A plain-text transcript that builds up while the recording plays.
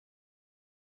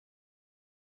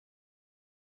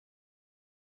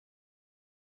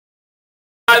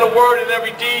the word and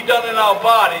every deed done in our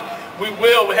body, we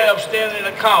will have standing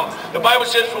account. The Bible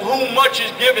says, for whom much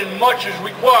is given, much is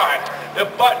required.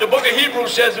 The book of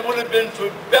Hebrews says it would have been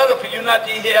better for you not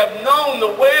to have known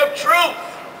the way of truth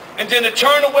and then to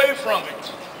turn away from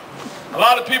it. A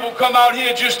lot of people come out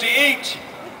here just to eat,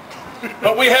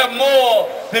 but we have more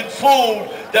than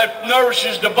food that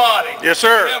nourishes the body. Yes,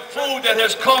 sir. We have food that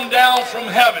has come down from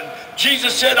heaven.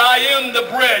 Jesus said, I am the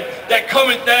bread that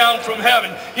cometh down from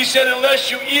heaven. He said,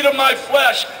 unless you eat of my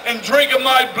flesh and drink of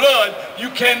my blood, you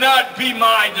cannot be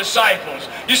my disciples.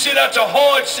 You see, that's a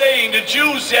hard saying. The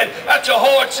Jews said, that's a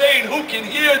hard saying. Who can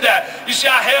hear that? You see,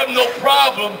 I have no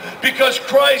problem because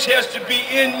Christ has to be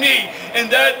in me.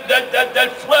 And that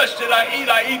flesh that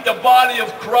I eat the body of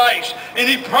Christ. And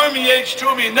he permeates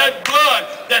through me. And that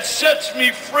blood that sets me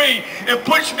free and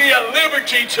puts me at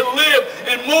liberty to live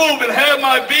and move and have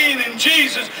my being in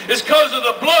Jesus is because of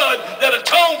the blood that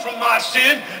atoned for my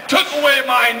sin, took away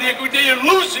my iniquity, and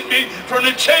loosened me from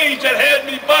the chains that had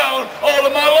me bound all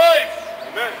of my life.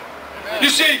 Amen. You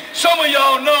see, some of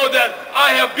y'all know that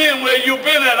I have been where you've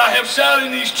been at. I have sat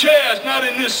in these chairs, not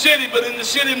in this city, but in the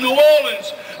city of New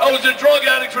Orleans. I was a drug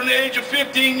addict from the age of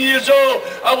 15 years old.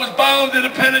 I was bound in the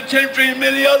penitentiary and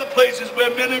many other places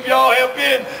where many of y'all have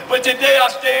been. But today I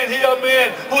stand here, a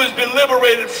man who has been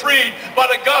liberated, freed by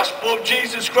the gospel of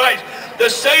Jesus Christ. The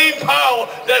same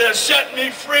power that has set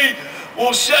me free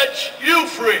will set you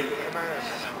free.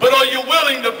 But are you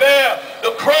willing to bear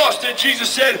the cross that Jesus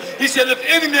said? He said, if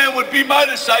any man would be my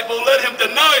disciple, let him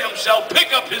deny himself,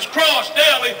 pick up his cross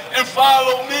daily, and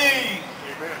follow me.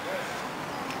 Amen.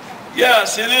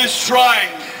 Yes, it is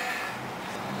trying.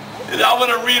 And I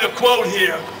want to read a quote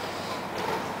here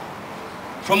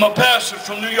from a pastor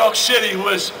from New York City who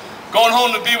has gone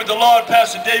home to be with the Lord,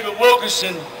 Pastor David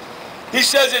Wilkerson. He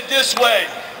says it this way,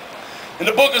 in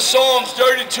the book of Psalms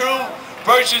 32,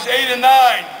 verses 8 and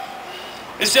 9.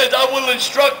 It says, I will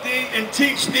instruct thee and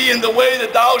teach thee in the way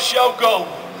that thou shalt go.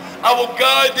 I will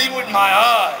guide thee with my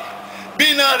eye.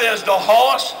 Be not as the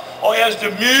horse or as the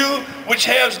mule, which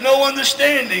has no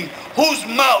understanding, whose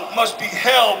mouth must be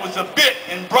held with a bit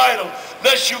and bridle,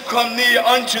 lest you come near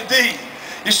unto thee.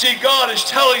 You see, God is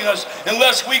telling us,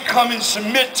 unless we come and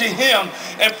submit to him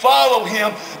and follow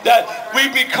him, that we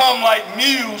become like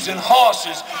mules and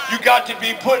horses. You got to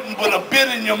be putting with a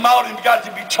bit in your mouth, and you got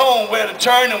to be told where to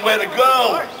turn and where to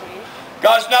go.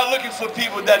 God's not looking for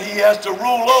people that he has to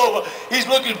rule over. He's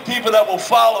looking for people that will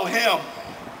follow him.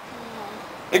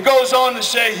 It goes on to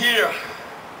say here,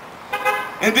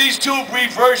 in these two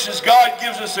brief verses, God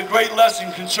gives us a great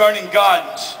lesson concerning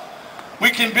guidance. We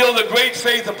can build a great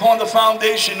faith upon the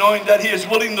foundation, knowing that he is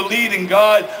willing to lead and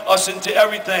guide us into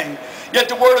everything. Yet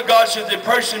the word of God says a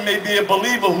person may be a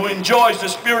believer who enjoys the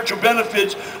spiritual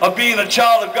benefits of being a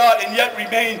child of God and yet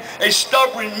remain a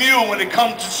stubborn mule when it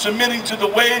comes to submitting to the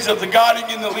ways of the guiding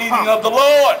and the leading of the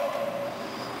Lord.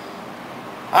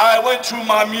 I went through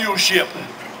my muleship.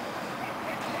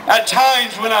 At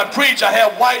times when I preach, I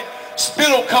have white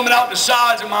spittle coming out the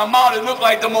sides of my mouth. It looked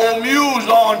like them old mules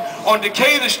on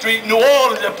Decatur Street, New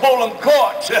Orleans, that pull them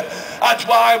carts. That's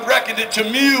why I reckoned it to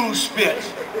mule spit.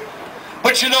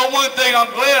 But you know one thing, I'm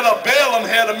glad Balaam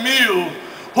had a mule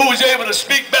who was able to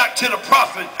speak back to the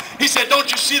prophet. He said,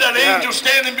 don't you see that angel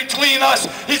standing between us?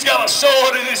 He's got a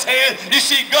sword in his hand. You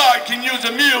see, God can use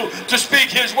a mule to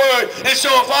speak his word. And so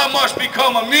if I must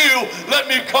become a mule, let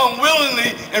me come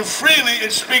willingly and freely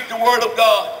and speak the word of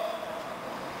God.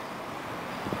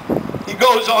 He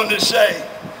goes on to say,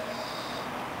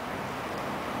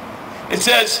 it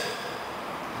says,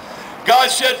 God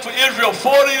said for Israel,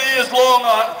 40 years long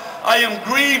I am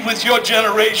grieved with your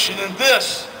generation, and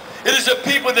this, it is a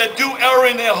people that do err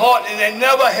in their heart, and they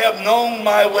never have known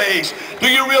my ways. Do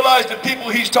you realize the people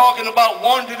he's talking about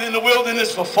wandered in the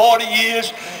wilderness for 40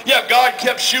 years? Yeah, God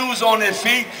kept shoes on their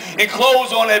feet and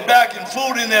clothes on their back and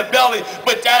food in their belly,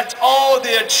 but that's all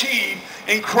they achieved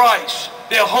in Christ.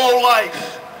 Their whole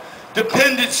life.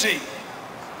 Dependency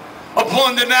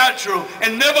upon the natural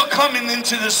and never coming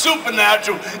into the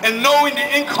supernatural and knowing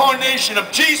the incarnation of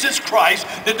Jesus Christ,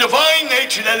 the divine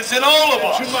nature that is in all of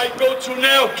us. You might go to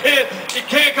now, it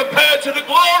can't compare to the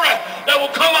glory that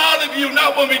will come out of you,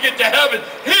 not when we get to heaven.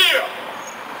 Here,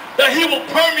 that he will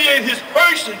permeate his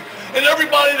person, and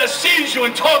everybody that sees you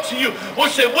and talks to you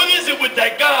will say, what is it with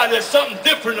that guy? There's something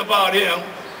different about him.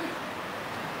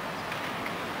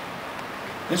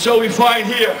 And so we find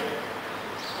here,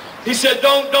 he said,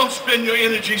 don't spend your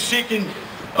energy seeking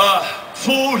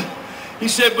food. He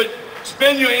said, but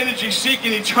spend your energy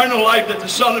seeking eternal life that the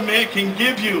Son of Man can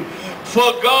give you. For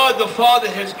God the Father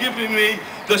has given me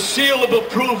the seal of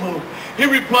approval. He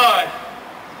replied,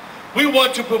 We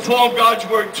want to perform God's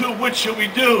work too. What should we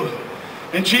do?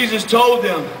 And Jesus told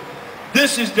them,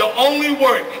 this is the only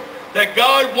work that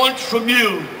God wants from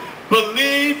you.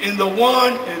 Believe in the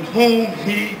one in whom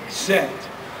he sent.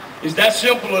 Is that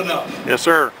simple enough? Yes,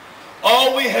 sir.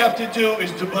 All we have to do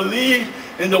is to believe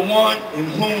in the one in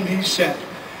whom he sent.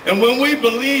 And when we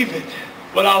believe it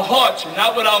with our hearts and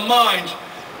not with our minds,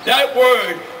 that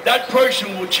word, that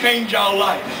person will change our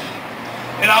life.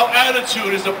 And our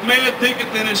attitude, as a man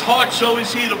thinketh in his heart, so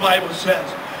is he, the Bible says.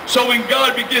 So when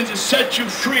God begins to set you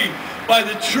free by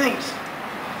the truth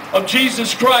of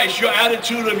Jesus Christ, your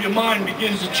attitude of your mind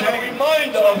begins to change. A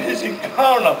reminder of his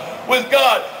encounter with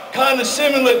God, kind of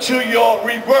similar to your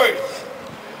rebirth.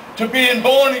 To being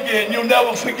born again, you'll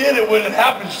never forget it when it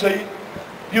happens to you.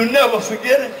 You'll never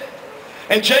forget it.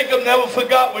 And Jacob never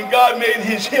forgot when God made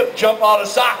his hip jump out of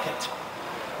socket.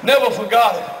 Never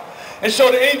forgot it. And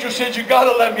so the angel said, you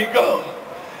got to let me go.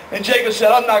 And Jacob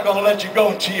said, I'm not going to let you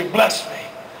go until you bless me.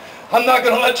 I'm not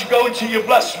going to let you go until you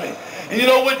bless me. And you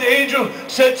know what the angel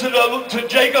said to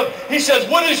Jacob? He says,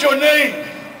 what is your name?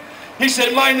 He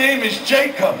said, my name is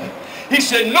Jacob. He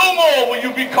said, no more will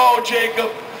you be called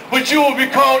Jacob, but you will be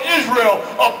called Israel,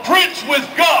 a prince with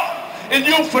God. And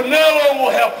you from now on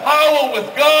will have power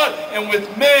with God and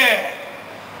with man.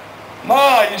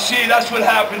 You see, that's what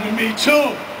happened to me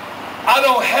too. I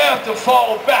don't have to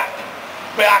fall back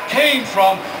where I came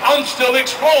from. I'm still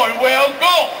exploring where I'm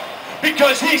going,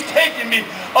 because he's taking me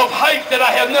of heights that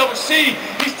I have never seen.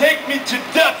 He's taking me to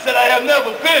depths that I have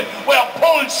never been, where I'm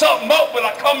pulling something up when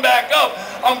I come back up.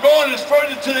 I'm going as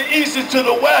further to the east as to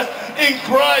the west in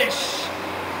Christ.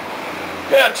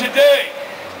 Yeah, today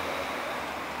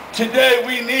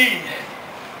we need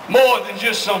more than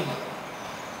just some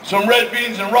red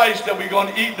beans and rice that we're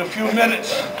going to eat in a few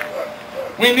minutes.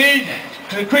 We need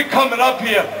to quit coming up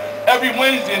here every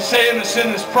Wednesday and saying the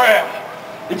sinner's prayer.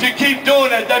 If you keep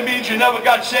doing that, that means you never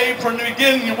got saved from the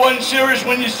beginning. You wasn't serious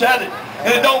when you said it.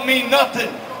 And it don't mean nothing.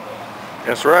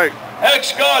 That's right.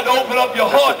 Ask God to open up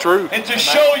your heart and to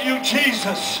show you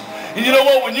Jesus. And you know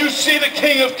what? When you see the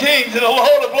King of Kings and the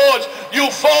Lord of Lords,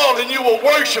 you'll fall and you will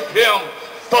worship him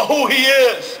for who he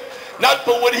is. Not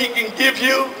for what he can give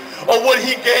you or what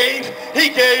he gave. He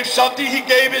gave something. He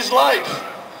gave his life.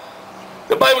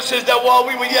 The Bible says that while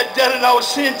we were yet dead in our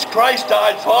sins, Christ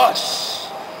died for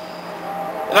us.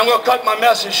 And I'm going to cut my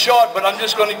message short, but I'm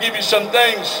just going to give you some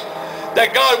things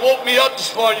that God woke me up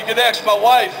this morning. You can ask my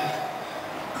wife.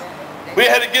 We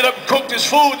had to get up and cook this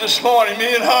food this morning,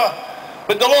 me and her.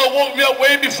 But the Lord woke me up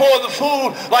way before the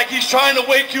food, like he's trying to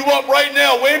wake you up right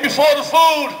now, way before the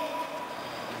food.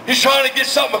 He's trying to get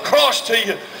something across to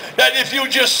you, that if you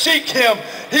just seek him,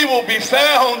 he will be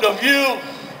found of you.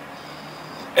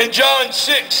 In John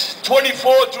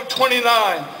 6:24 through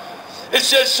 29, it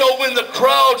says, so when the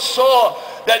crowd saw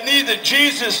that neither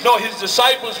Jesus nor his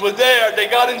disciples were there, they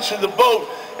got into the boat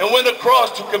and went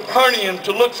across to Capernaum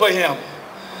to look for him.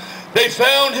 They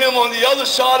found him on the other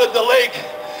side of the lake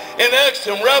and asked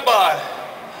him, Rabbi,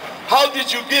 how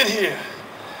did you get here?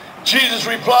 Jesus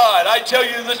replied, I tell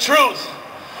you the truth.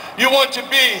 You want to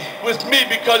be with me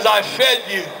because I fed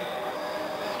you.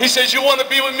 He says, you want to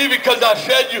be with me because I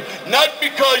fed you, not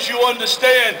because you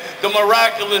understand the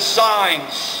miraculous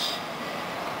signs.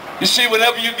 You see,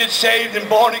 whenever you get saved and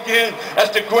born again, that's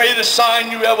the greatest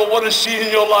sign you ever want to see in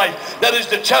your life. That is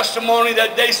the testimony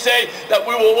that they say that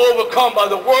we will overcome by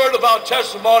the word of our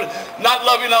testimony, not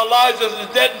loving our lives as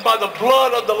the dead, and by the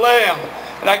blood of the Lamb.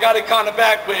 And I got it kind of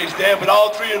backwards there, but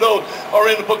all three of those are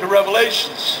in the book of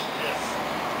Revelations.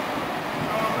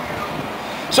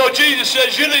 So Jesus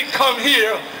says, you didn't come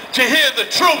here to hear the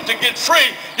truth, to get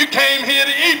free. You came here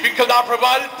to eat because I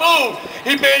provided food.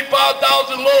 He made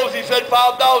 5,000 loaves. He fed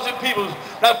 5,000 people.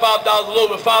 Not 5,000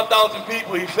 loaves, but 5,000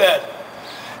 people he fed.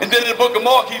 And then in the book of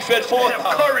Mark, he fed 4,000.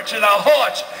 Have courage in our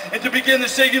hearts and to begin to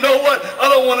say, you know what? I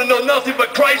don't want to know nothing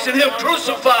but Christ and him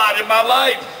crucified in my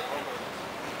life.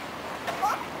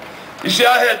 You see,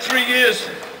 I had 3 years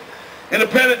in the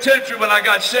penitentiary when I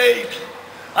got saved.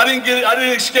 I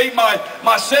didn't escape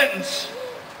my sentence.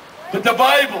 But the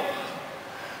Bible,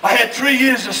 I had 3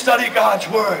 years to study God's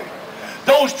word.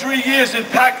 Those 3 years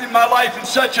impacted my life in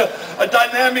such a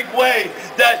dynamic way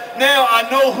that now I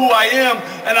know who I am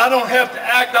and I don't have to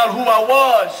act out who I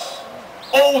was.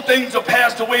 Old things are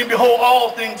passed away, and behold,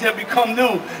 all things have become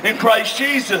new in Christ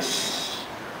Jesus.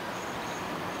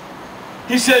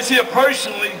 He says here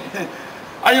personally,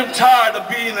 I am tired of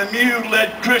being a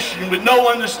mule-led Christian with no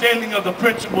understanding of the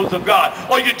principles of God.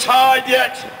 Are you tired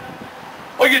yet?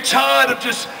 Are you tired of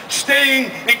just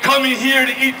staying and coming here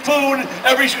to eat food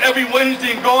every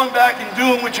Wednesday and going back and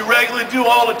doing what you regularly do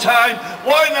all the time?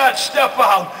 Why not step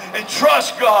out and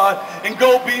trust God and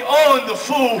go beyond the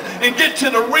food and get to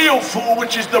the real food,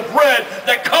 which is the bread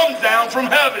that comes down from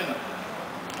heaven?